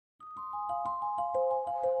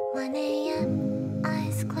1 a.m.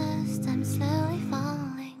 eyes closed, I'm slowly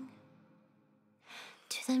falling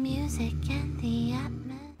to the music and the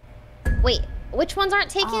atmosphere. Wait, which ones aren't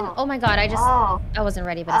taken? Oh my god, I wasn't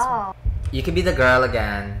ready for this one. You could be the girl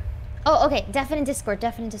again. Oh, okay. Deafen in Discord.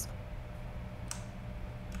 Deafen in Discord.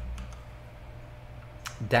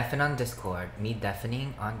 Deafen on Discord. Me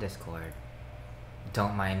deafening on Discord.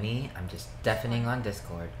 Don't mind me. I'm just deafening on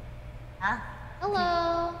Discord. Huh?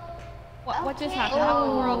 Hello. What just happened?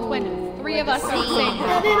 Oh, we're all twins. 3 of us are the same.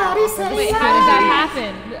 Everybody Wait, how did that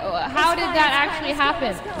happen? How did that actually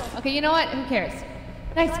happen? Okay, you know what? Who cares?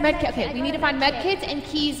 Nice med kit. Okay, we need to find med kits and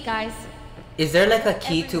keys, guys. Is there like a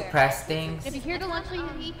key to press things? If you hear the lunch lady,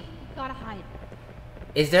 you gotta hide.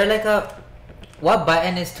 Is there like a... What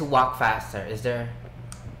button is to walk faster? Is there...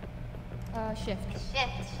 Shift.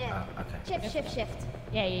 Shift. Oh, okay. Shift.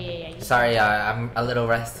 Yeah. Sorry, I'm a little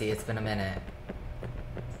rusty. It's been a minute.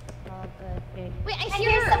 Oh, good. Wait, I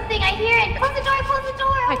hear something. I hear it. Close the door.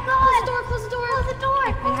 Oh god. Close the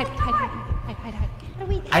door. Hide. What are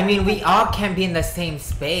we? I mean, we all can't be in the same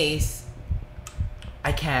space.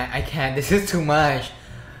 I can't. This is too much.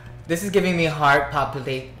 This is giving me heart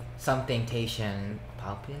palpitation.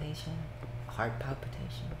 Population? Heart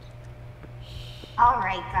palpitations.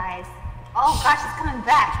 Alright, guys. Oh gosh, it's coming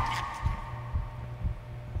back.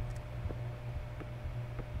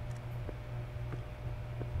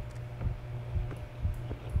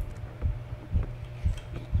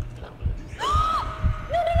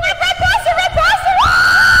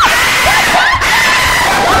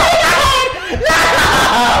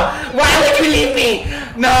 Why would you leave me?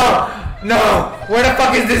 No! Where the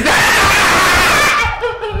fuck is this guy?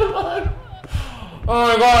 Oh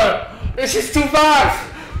my god! She's too fast!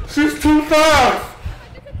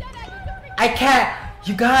 I can't!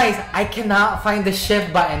 You guys, I cannot find the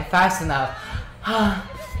shift button fast enough.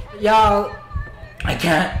 Y'all, I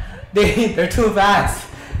can't. They're too fast.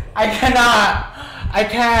 I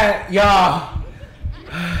can't, y'all.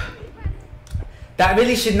 That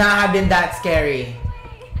really should not have been that scary.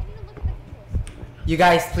 You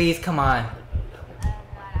guys, please, come on.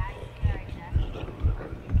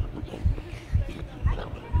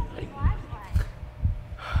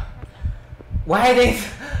 Why are they...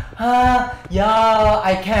 y'all,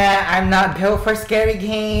 I can't. I'm not built for scary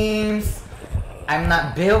games. I'm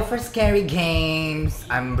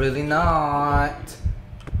really not.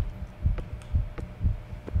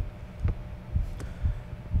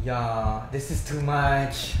 Y'all, this is too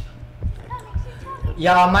much.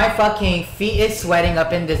 Y'all, my fucking feet is sweating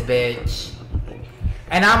up in this bitch.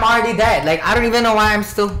 And I'm already dead. Like, I don't even know why I'm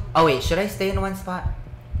still... Oh wait, should I stay in one spot?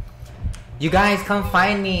 You guys, come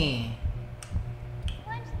find me.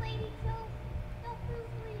 Lunch lady, kill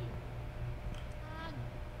Fuslie.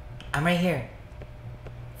 I'm right here.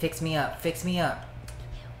 Fix me up. Heal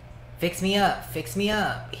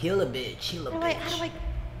a bitch. How do I...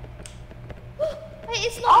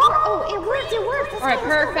 It's not. Oh, it worked. Alright,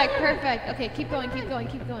 perfect. Okay, keep going.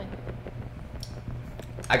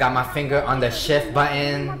 I got my finger on the shift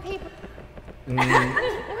button. Where are the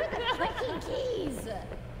freaking keys?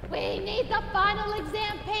 We need the final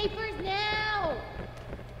exam papers now.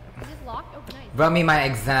 Is this locked? Oh, nice. Run me my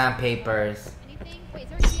exam papers. Anything? Wait, is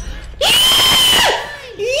there a key on there?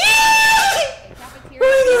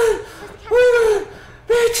 Wait,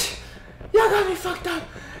 bitch! Y'all got me fucked up.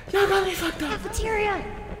 Cafeteria.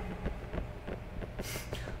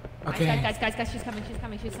 Okay. Guys, she's coming.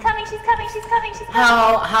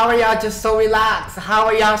 How are y'all just so relaxed?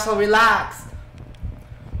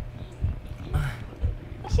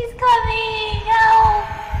 She's coming. Help.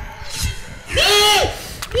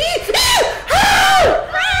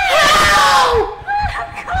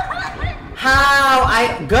 How?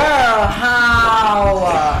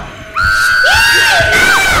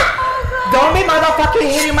 Don't be motherfucking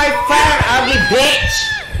hitting my friend, ugly bitch!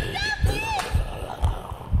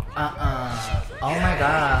 Oh my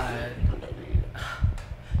god.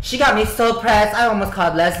 She got me so pressed, I almost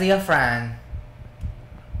called Leslie a friend.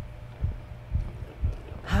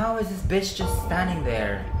 How is this bitch just standing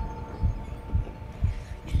there?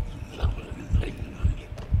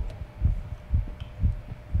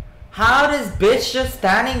 How is this bitch just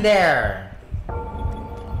standing there?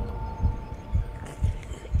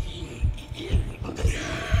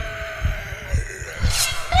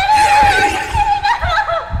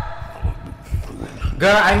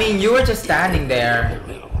 Girl, I mean, you were just standing there.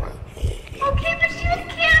 Okay, but she was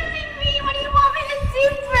camping me. What do you want me to do,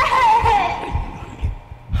 Brett?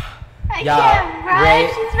 I can't run.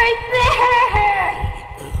 She's right there.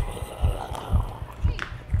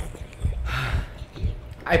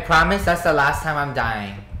 I promise that's the last time I'm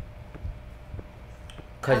dying.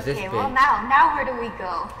 Cause this Okay, bitch. well now where do we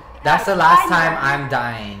go? That's the last time I'm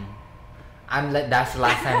dying. That's the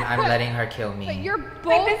last time I'm letting her kill me. But you're both.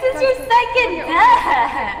 Wait, this is your second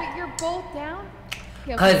death. Wait, you're both down?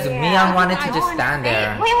 Okay, Cause okay. Miyoung wanted to I just want- stand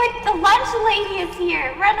there. Wait, the lunch lady is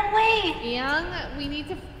here. Run away. Young, we need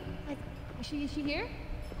to. Like, is she here?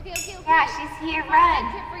 Okay. Yeah, she's here. Med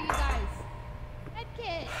Run. kit for you guys. Med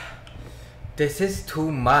kit. This is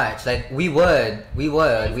too much. Like we would. She's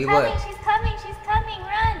coming.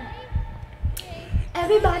 Run.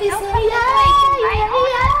 Everybody Don't say come this yeah, way, 'cause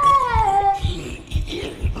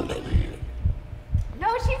No,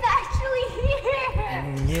 she's actually here.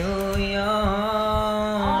 New York.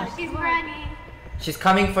 Oh, she's running. She's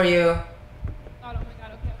coming for you. Oh my god,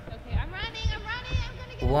 okay. I'm running. I'm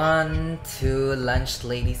gonna get 1, 2 lunch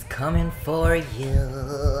ladies coming for you.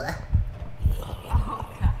 Oh,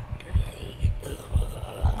 God.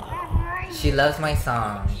 Where are you? She loves my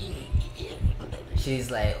song. She's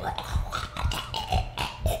like,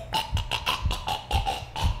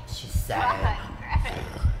 she's sad.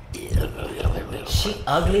 She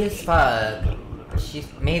ugly as fuck.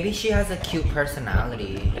 Maybe she has a cute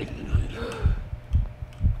personality.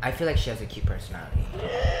 I feel like she has a cute personality.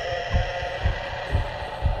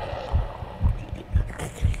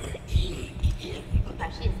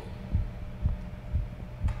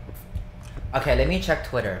 Okay, let me check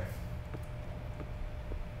Twitter.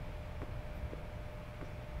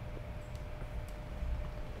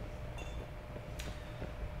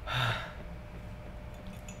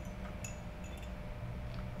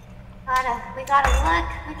 We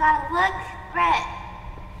gotta look, Brett.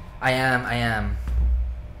 I am.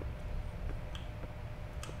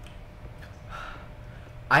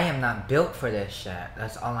 I am not built for this shit.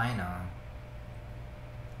 That's all I know.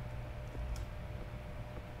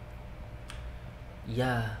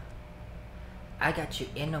 Yeah. I got you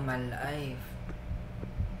into my life.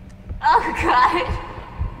 Oh God.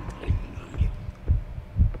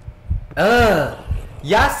 Ugh.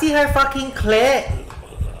 Y'all see her fucking clit?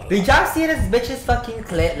 Did y'all see this bitch's fucking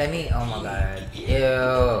clit? Let me, oh my god.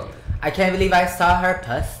 Ew. I can't believe I saw her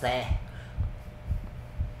pussy.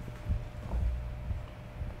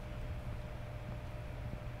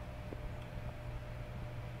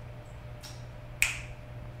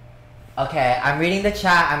 Okay, I'm reading the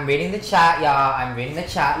chat, y'all. I'm reading the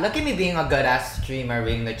chat. Look at me being a good ass streamer,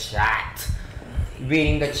 reading the chat.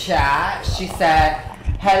 She said,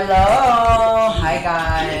 hello. Hi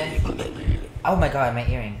guys. Oh my god, my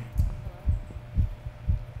earring.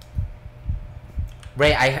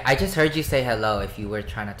 Ray, I just heard you say hello if you were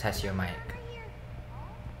trying to test your mic.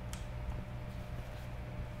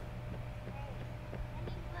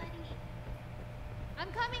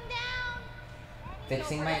 I'm coming down.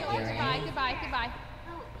 Fixing my earring. Goodbye.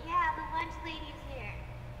 Oh yeah, the lunch lady's here.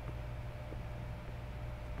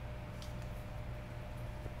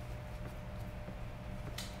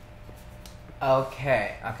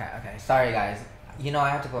 Okay. Sorry guys. You know I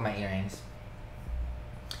have to put my earrings.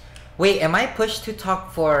 Wait, am I pushed to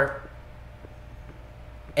talk for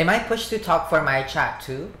my chat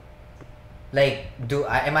too? Like,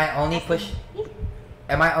 am I only pushed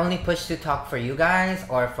to talk for you guys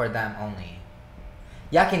or for them only?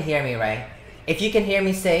 Y'all can hear me, right? If you can hear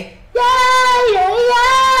me, say yeah.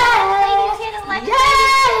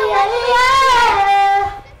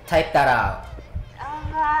 Type that out. Oh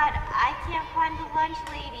God, I can't find the lunch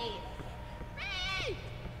lady.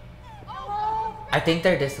 Hello? I think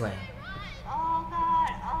they're this way. Oh God,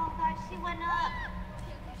 she went up.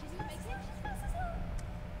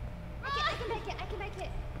 I can make it.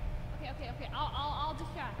 Okay. I'll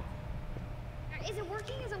distract. Is it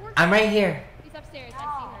working? I'm right here. She's upstairs. No.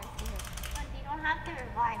 I see her. You don't have to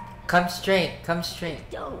revive me. Come straight.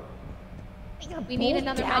 We need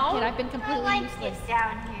another med kit. I've been My completely light useless. is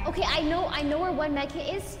down here. Okay, I know where one med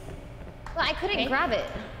kit is, but I couldn't grab it.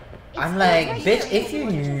 I'm like, bitch, if you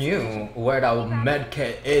knew where the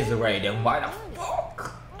medkit is, Ray, then why the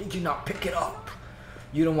fuck did you not pick it up?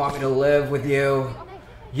 You don't want me to live with you.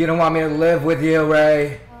 You don't want me to live with you,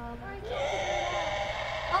 Ray.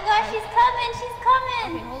 Oh God, she's coming.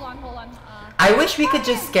 Okay, hold on. I wish we could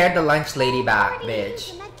just scare the lunch lady back,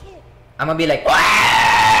 bitch. I'm gonna be like,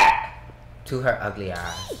 to her ugly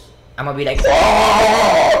ass. I'm gonna be like,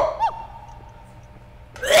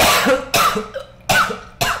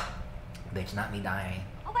 bitch, not me dying.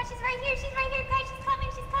 Oh God, she's right here, guys. She's coming.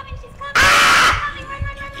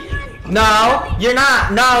 Run. No, you're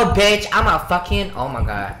not. No, bitch. I'm a fucking. Oh my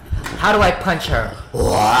god. How do I punch her?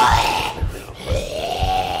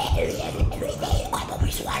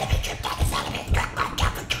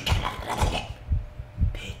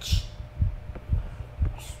 Bitch.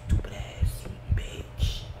 Stupid ass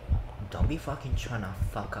bitch. be fucking trying to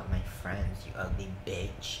fuck up my friends, you ugly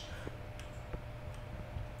bitch.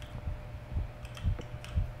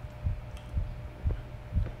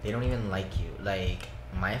 They don't even like you. Like,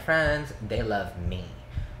 my friends, they love me.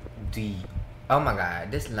 Oh my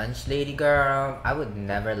god, this lunch lady girl, I would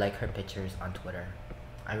never like her pictures on Twitter.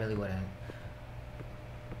 I really wouldn't.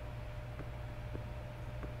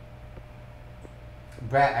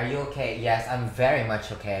 Brett, are you okay? Yes, I'm very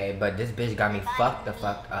much okay, but this bitch got me fucked the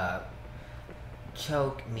fuck up.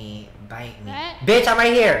 Choke me, bite me. Bitch, I'm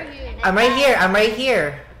right here. I'm right here. I'm right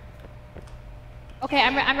here. Okay,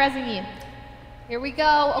 I'm rezzing you. Here we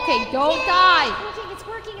go. Okay, don't die. It's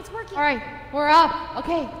working, it's working. All right, we're up.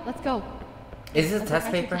 Okay, let's go. Is this a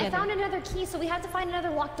test paper? I found another key, so we have to find another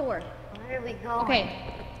locked door. Where are we going?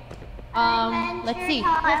 Okay. Let's see. We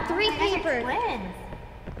have 3 papers.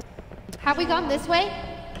 Have we gone this way?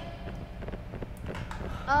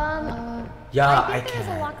 Yeah, I think there's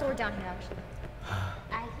a locked door down here, actually.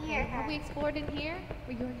 I hear her. Have we explored in here?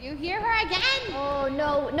 You hear her again? Oh,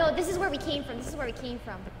 no, this is where we came from.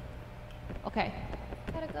 Okay.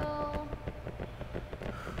 Gotta go.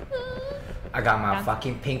 I got my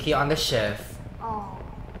fucking pinky on the shift. Oh.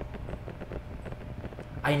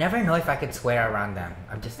 I never know if I could swear around them.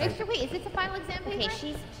 I'm just Make like... sure, wait, is this a final exam paper?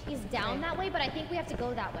 Okay, she's down that way, but I think we have to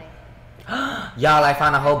go that way. Y'all, I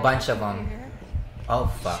found a whole bunch of them. Oh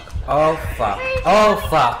fuck. Oh fuck. Oh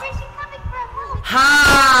fuck. Where's she coming from?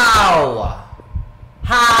 How?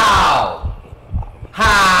 How?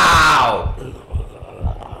 How?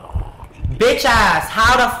 Bitch ass,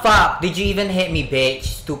 how the fuck did you even hit me, bitch?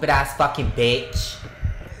 Stupid ass fucking bitch.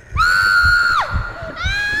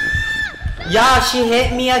 Y'all, she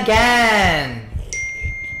hit me again.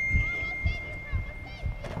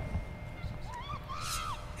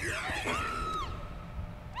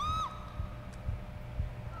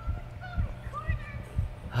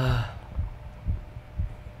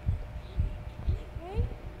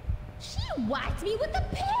 She whacked me with the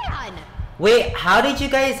pan! Wait, how do you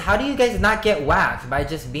guys not get whacked by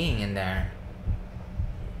just being in there?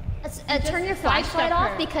 Turn your flashlight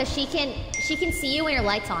off because she can see you when your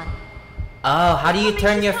light's on. Oh, how do you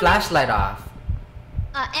turn your flashlight off?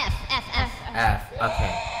 F.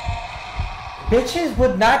 Okay. Bitches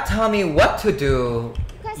would not tell me what to do.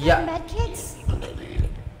 You guys have med kits?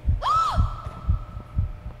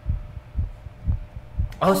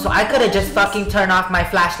 Oh, so I could have just fucking turned off my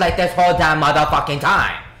flashlight this whole damn motherfucking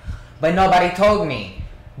time. But nobody told me.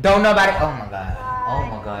 Don't nobody. Oh my god. Oh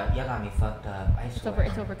my god. Y'all got me fucked up. I swear.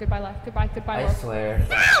 It's over. Goodbye, life. Goodbye, I world. swear.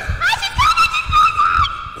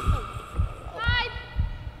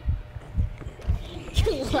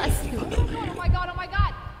 Leslie. Oh my god.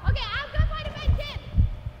 Okay, I'm gonna find a med kit.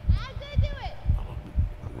 I'm gonna do it.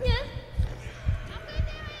 Yeah. I'm gonna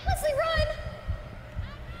do it. Leslie, run!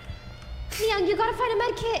 Young, you gotta find a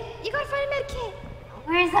med kit.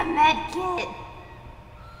 Where's a med kit?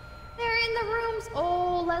 They're in the rooms.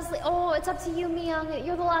 Oh, Leslie. Oh, it's up to you, Myung.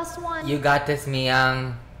 You're the last one. You got this,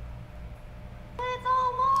 Myung. It's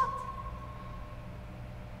all locked.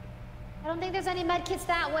 I don't think there's any med kits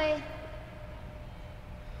that way.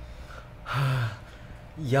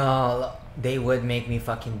 Y'all, they would make me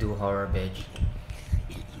fucking do horror, bitch.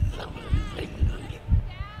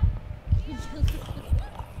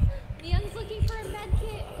 Myung's looking for a med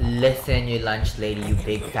kit. Listen, you lunch lady, you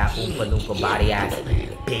big fat oompa loompa body ass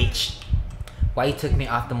bitch. Why you took me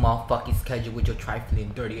off the motherfucking schedule with your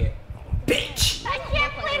trifling dirty ass bitch? I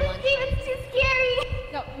can't play this game, it's too scary.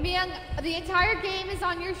 No, Myung, the entire game is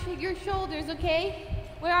on your shoulders, okay?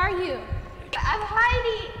 Where are you? I'm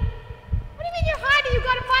hiding. What do you mean you're hiding? You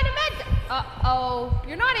gotta find a med. Uh-oh.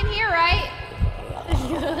 You're not in here, right?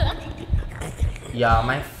 Y'all,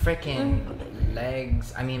 my freaking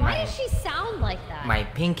legs. I mean, Why does she sound like that? my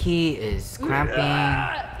pinky is cramping.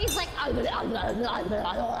 He's like.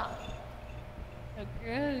 So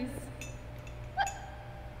gross.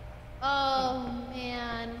 Oh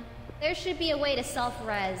man. There should be a way to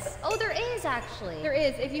self-res. Oh, there is actually. There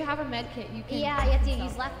is. If you have a med kit, you can. Yeah, you have to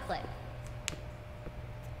use left click.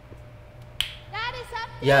 That is up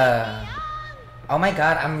to Yeah. Myung. Oh my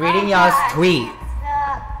god, I'm reading y'all's tweet.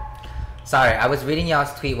 Sorry, I was reading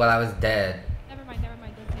y'all's tweet while I was dead. Never mind. Don't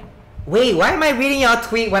say it. Wait, why am I reading y'all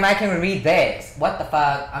tweet when I can read this? What the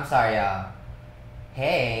fuck? I'm sorry, y'all.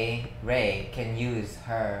 Hey, Ray can use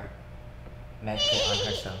her medkit on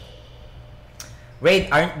herself. Ray,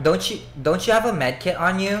 don't you have a medkit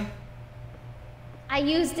on you? I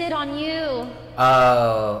used it on you.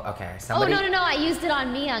 Oh, okay. Somebody. Oh no! I used it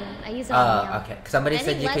on Myung. I used it on Myung. Oh, okay. Somebody I said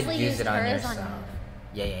think you Leslie could use used it on hers yourself.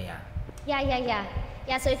 Yeah.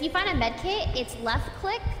 Yeah, so if you find a med kit, it's left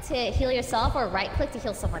click to heal yourself or right click to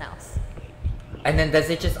heal someone else. And then does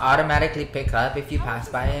it just automatically pick up if you pass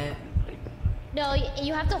by it? No,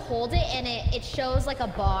 you have to hold it and it shows like a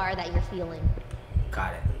bar that you're feeling.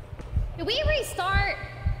 Got it. Did we restart?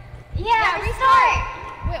 Yeah,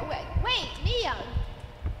 restart. Wait, Mia.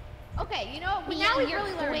 Okay, you know, but now we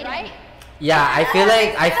really learned, right? Yeah, I feel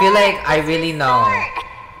like I really know.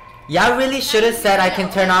 Y'all really should have said I can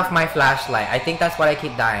turn off my flashlight. I think that's why I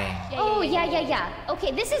keep dying. Oh, yeah.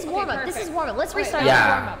 Okay, this is warm up. This is warm up. Let's restart.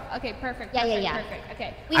 Yeah. Warm up. Okay, perfect. Yeah. Perfect.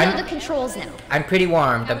 Okay. We know the controls now. I'm pretty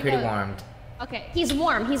warmed. I'm pretty warmed. Okay. He's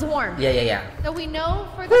warm. Yeah. So we know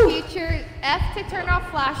for the future, F to turn off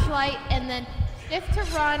flashlight, and then shift to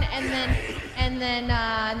run, and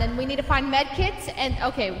then we need to find med kits. And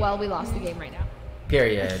okay, well, we lost the game right now.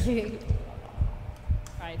 Period.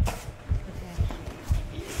 Right.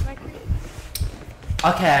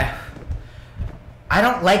 Okay. I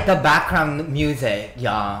don't like the background music,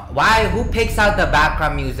 y'all. Why? Who picks out the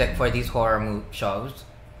background music for these horror shows?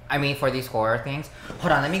 I mean, for these horror things.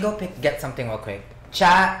 Hold on, let me go get something real quick.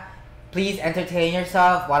 Chat, please entertain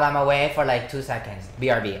yourself while I'm away for like 2 seconds.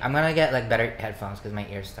 BRB. I'm gonna get like better headphones because my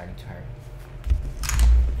ear's starting to hurt.